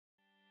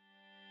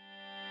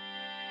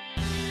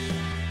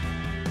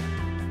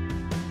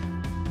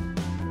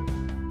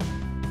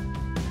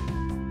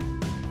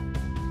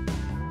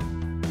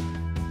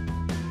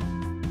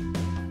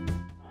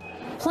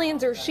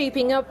Plans are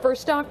shaping up for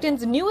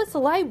Stockton's newest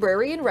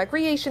library and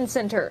recreation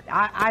center.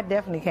 I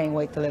definitely can't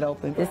wait till it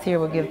opens. This here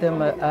will give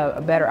them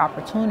a better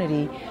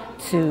opportunity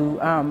to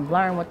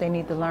learn what they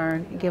need to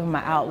learn, give them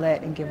an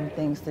outlet and give them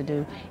things to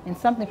do, and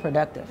something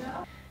productive.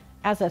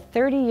 As a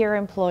 30-year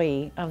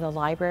employee of the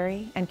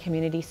Library and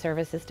Community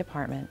Services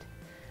Department,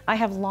 I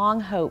have long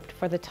hoped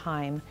for the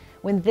time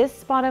when this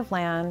spot of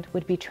land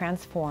would be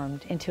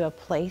transformed into a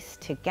place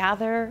to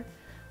gather,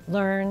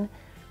 learn,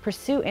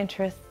 pursue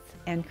interests,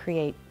 and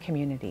create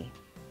community.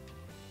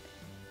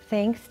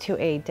 Thanks to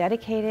a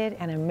dedicated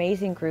and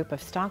amazing group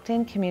of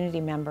Stockton community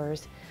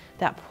members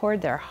that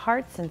poured their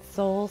hearts and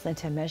souls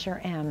into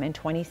Measure M in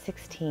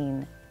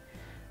 2016,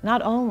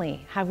 not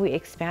only have we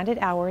expanded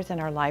hours in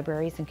our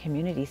libraries and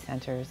community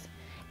centers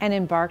and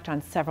embarked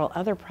on several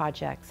other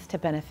projects to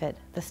benefit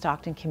the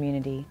Stockton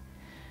community,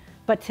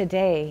 but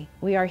today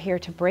we are here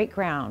to break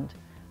ground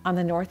on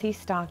the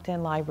Northeast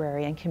Stockton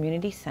Library and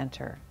Community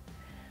Center,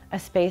 a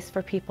space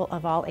for people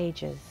of all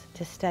ages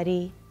to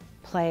study,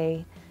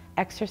 play,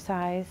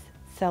 exercise,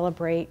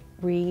 celebrate,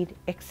 read,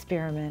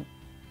 experiment,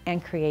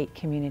 and create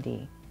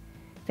community.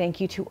 Thank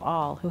you to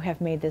all who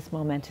have made this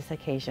momentous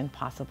occasion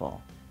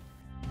possible.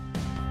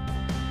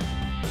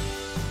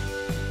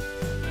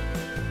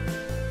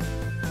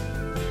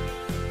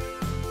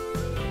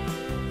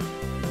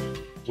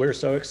 We're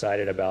so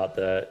excited about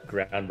the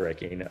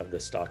groundbreaking of the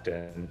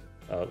Stockton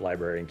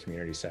Library and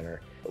Community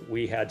Center.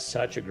 We had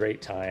such a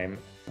great time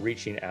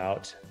reaching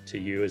out to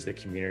you as the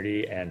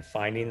community and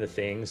finding the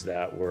things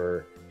that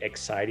were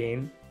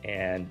exciting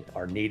and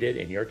are needed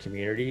in your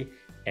community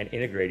and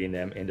integrating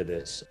them into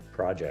this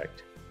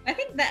project. I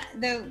think that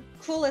the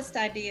coolest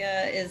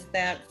idea is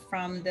that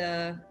from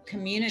the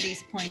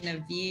community's point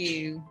of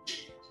view,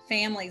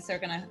 families are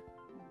going to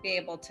be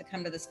able to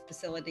come to this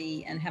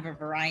facility and have a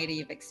variety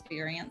of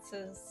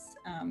experiences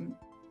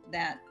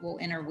that will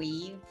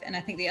interweave. And I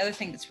think the other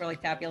thing that's really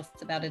fabulous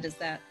about it is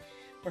that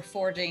we're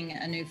forging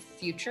a new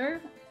future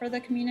for the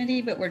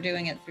community, but we're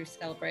doing it through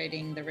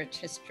celebrating the rich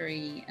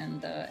history and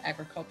the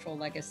agricultural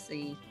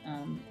legacy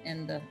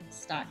in the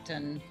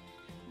Stockton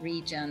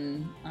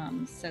region,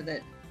 so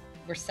that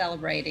we're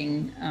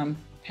celebrating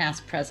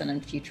past, present,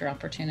 and future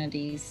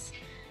opportunities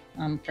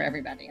for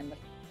everybody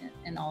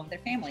and all of their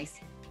families.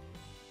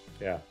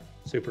 Yeah,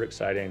 super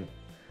exciting.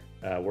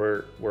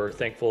 We're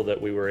thankful that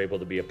we were able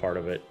to be a part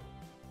of it.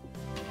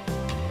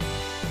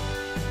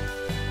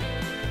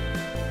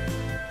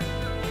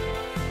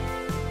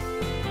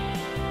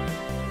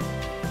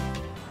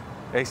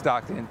 Hey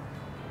Stockton,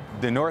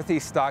 the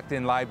Northeast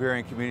Stockton Library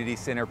and Community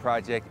Center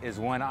project is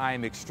one I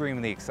am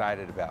extremely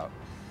excited about.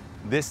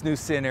 This new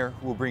center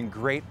will bring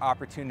great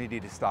opportunity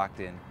to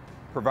Stockton,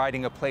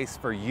 providing a place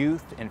for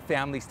youth and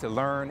families to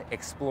learn,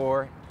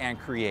 explore, and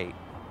create.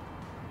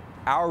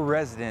 Our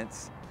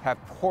residents have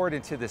poured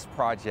into this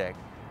project,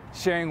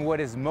 sharing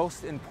what is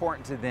most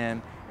important to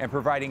them and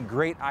providing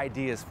great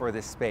ideas for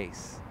this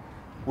space.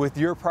 With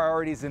your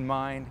priorities in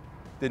mind,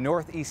 the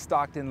Northeast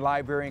Stockton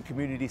Library and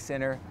Community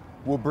Center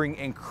will bring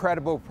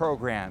incredible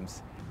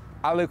programs.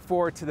 I look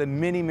forward to the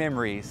many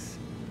memories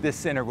this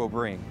center will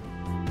bring.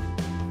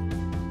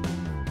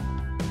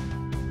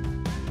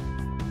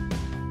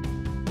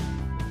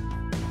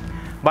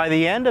 By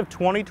the end of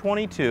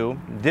 2022,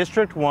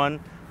 District 1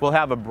 will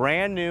have a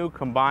brand new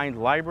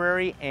combined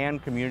library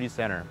and community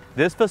center.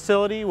 This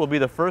facility will be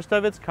the first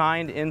of its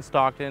kind in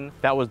Stockton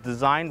that was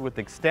designed with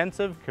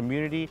extensive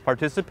community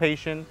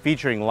participation,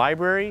 featuring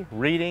library,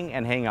 reading,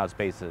 and hangout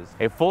spaces,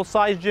 a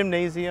full-size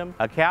gymnasium,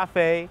 a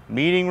cafe,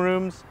 meeting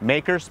rooms,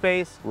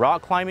 makerspace,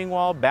 rock climbing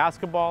wall,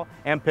 basketball,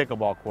 and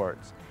pickleball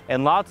courts,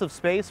 and lots of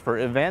space for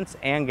events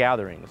and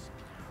gatherings.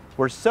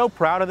 We're so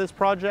proud of this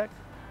project.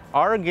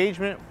 Our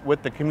engagement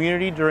with the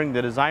community during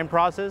the design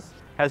process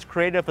has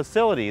created a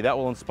facility that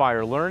will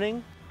inspire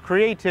learning,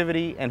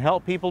 creativity, and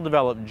help people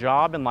develop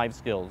job and life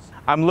skills.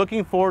 I'm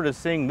looking forward to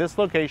seeing this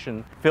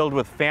location filled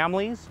with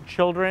families,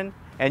 children,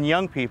 and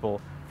young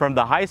people from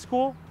the high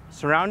school,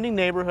 surrounding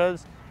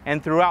neighborhoods,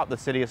 and throughout the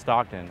city of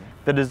Stockton.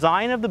 The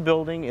design of the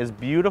building is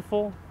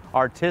beautiful,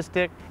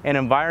 artistic, and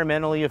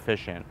environmentally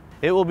efficient.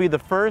 It will be the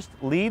first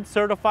LEED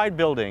certified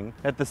building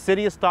that the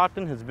city of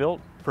Stockton has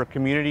built for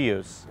community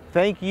use.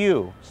 Thank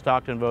you,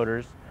 Stockton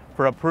voters,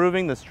 for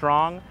approving the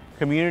Strong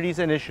Communities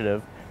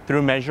Initiative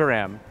through Measure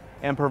M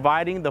and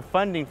providing the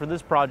funding for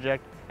this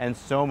project and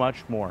so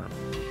much more.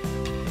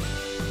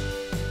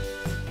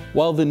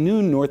 While the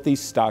new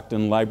Northeast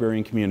Stockton Library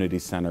and Community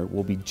Center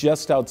will be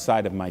just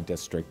outside of my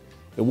district,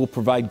 it will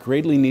provide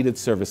greatly needed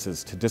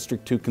services to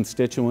District 2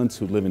 constituents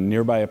who live in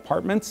nearby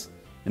apartments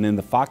and in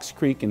the Fox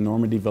Creek and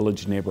Normandy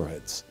Village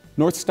neighborhoods.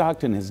 North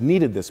Stockton has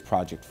needed this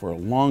project for a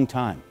long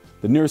time.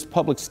 The nearest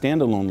public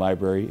standalone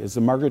library is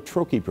the Margaret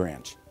Trokey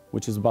branch,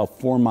 which is about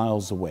 4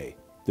 miles away.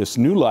 This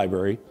new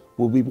library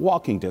will be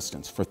walking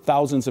distance for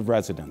thousands of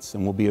residents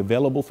and will be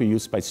available for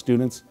use by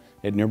students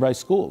at nearby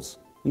schools,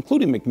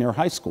 including McNair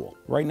High School,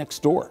 right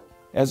next door.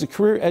 As a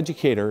career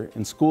educator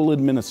and school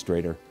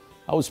administrator,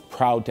 I was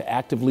proud to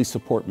actively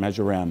support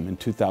Measure M in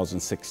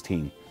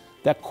 2016.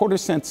 That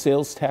quarter-cent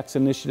sales tax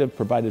initiative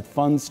provided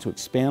funds to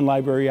expand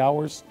library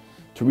hours,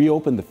 to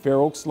reopen the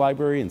Fair Oaks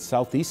Library in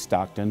southeast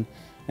Stockton,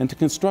 and to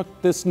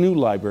construct this new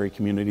library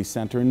community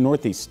center in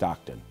northeast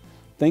Stockton.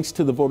 Thanks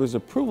to the voters'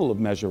 approval of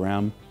Measure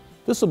M,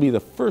 this will be the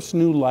first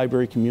new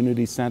library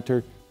community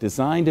center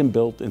designed and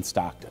built in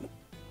Stockton.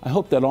 I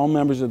hope that all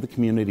members of the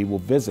community will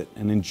visit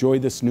and enjoy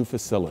this new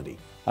facility.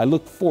 I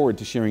look forward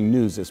to sharing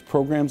news as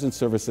programs and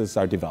services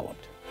are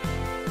developed.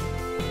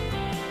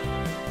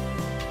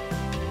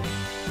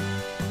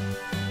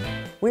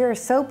 We are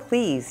so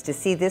pleased to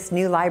see this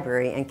new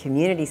library and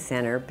community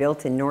center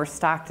built in North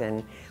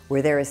Stockton,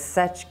 where there is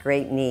such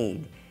great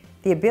need.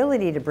 The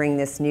ability to bring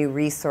this new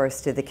resource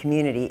to the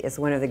community is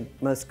one of the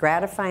most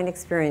gratifying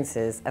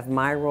experiences of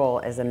my role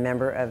as a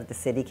member of the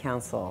City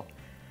Council.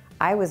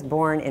 I was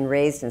born and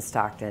raised in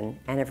Stockton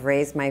and have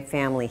raised my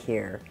family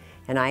here,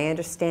 and I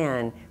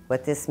understand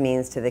what this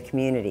means to the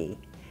community.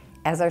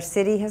 As our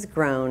city has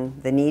grown,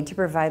 the need to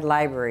provide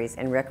libraries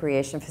and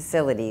recreation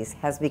facilities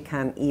has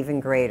become even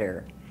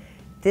greater.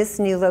 This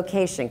new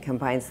location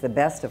combines the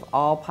best of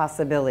all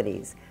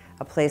possibilities,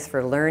 a place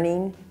for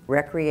learning,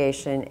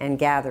 recreation, and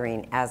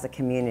gathering as a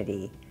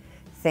community.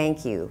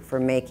 Thank you for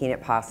making it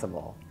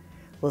possible.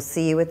 We'll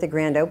see you at the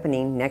grand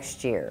opening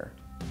next year.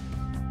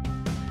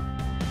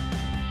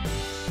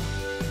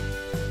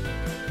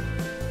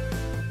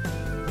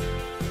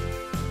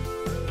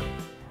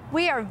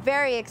 We are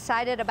very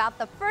excited about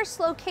the first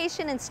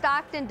location in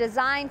Stockton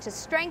designed to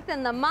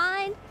strengthen the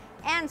mind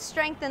and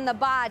strengthen the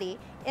body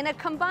in a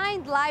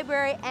combined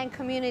library and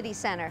community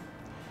center.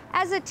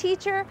 As a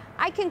teacher,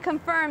 I can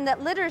confirm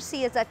that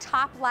literacy is a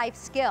top life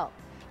skill.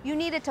 You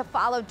need it to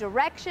follow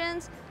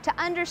directions, to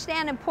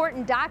understand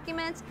important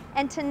documents,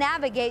 and to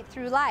navigate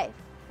through life.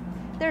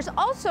 There's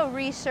also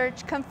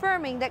research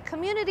confirming that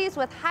communities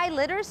with high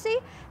literacy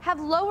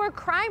have lower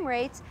crime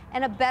rates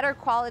and a better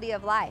quality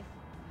of life.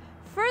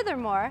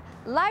 Furthermore,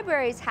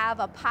 libraries have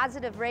a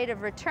positive rate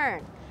of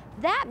return.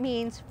 That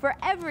means for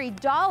every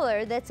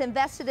dollar that's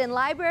invested in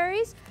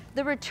libraries,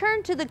 the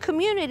return to the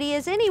community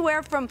is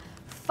anywhere from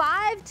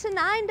 $5 to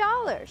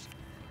 $9.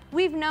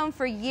 We've known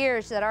for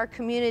years that our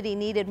community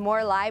needed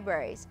more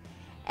libraries.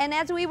 And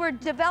as we were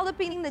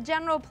developing the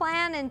general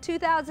plan in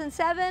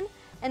 2007,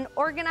 an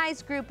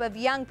organized group of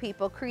young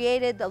people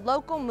created the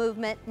local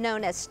movement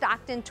known as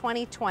Stockton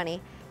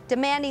 2020,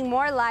 demanding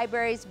more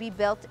libraries be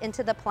built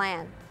into the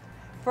plan.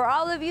 For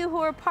all of you who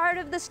are part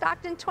of the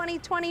Stockton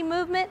 2020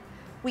 movement,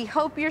 we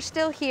hope you're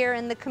still here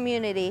in the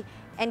community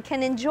and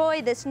can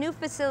enjoy this new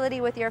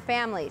facility with your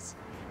families.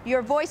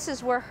 Your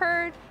voices were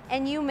heard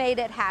and you made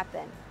it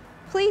happen.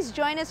 Please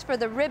join us for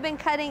the ribbon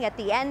cutting at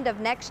the end of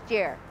next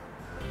year.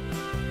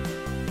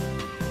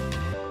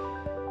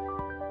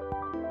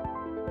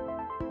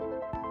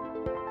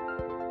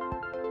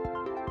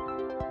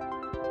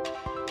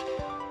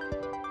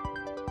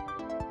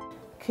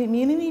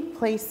 Community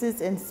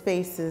places and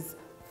spaces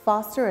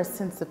foster a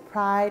sense of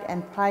pride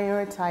and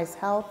prioritize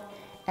health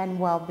and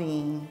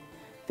well-being.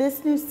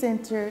 This new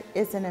center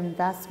is an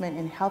investment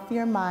in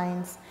healthier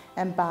minds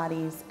and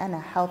bodies and a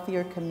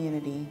healthier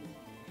community.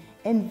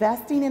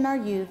 Investing in our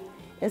youth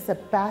is the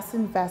best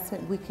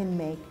investment we can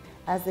make,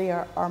 as they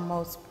are our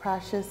most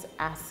precious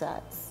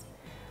assets.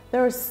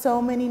 There are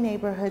so many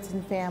neighborhoods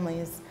and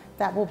families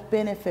that will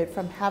benefit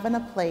from having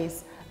a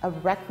place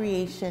of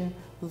recreation,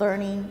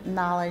 learning,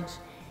 knowledge,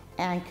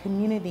 and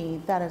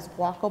community that is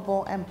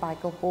walkable and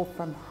bikeable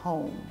from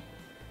home.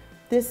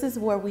 This is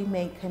where we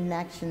make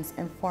connections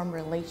and form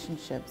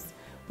relationships,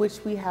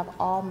 which we have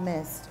all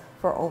missed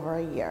for over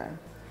a year.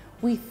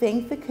 We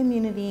thank the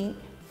community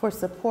for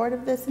support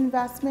of this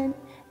investment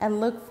and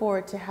look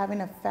forward to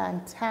having a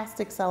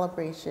fantastic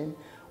celebration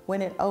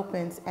when it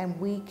opens and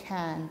we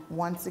can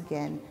once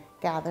again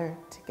gather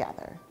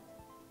together.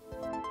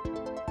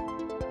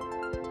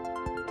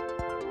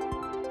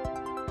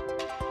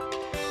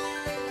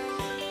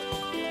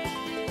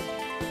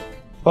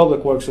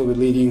 Public Works will be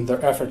leading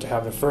their effort to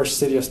have the first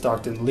City of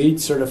Stockton LEED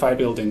certified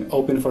building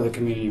open for the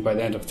community by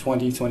the end of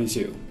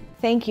 2022.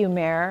 Thank you,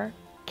 Mayor,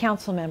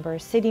 Council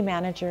Members, City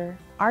Manager,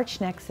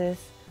 ArchNexus,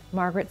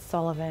 Margaret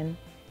Sullivan,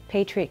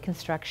 Patriot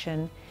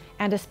Construction,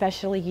 and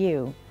especially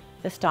you,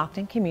 the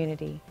Stockton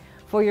community,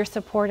 for your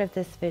support of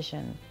this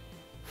vision,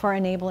 for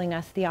enabling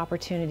us the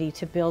opportunity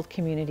to build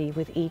community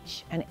with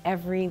each and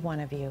every one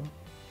of you.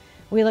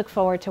 We look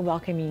forward to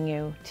welcoming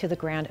you to the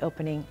grand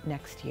opening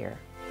next year.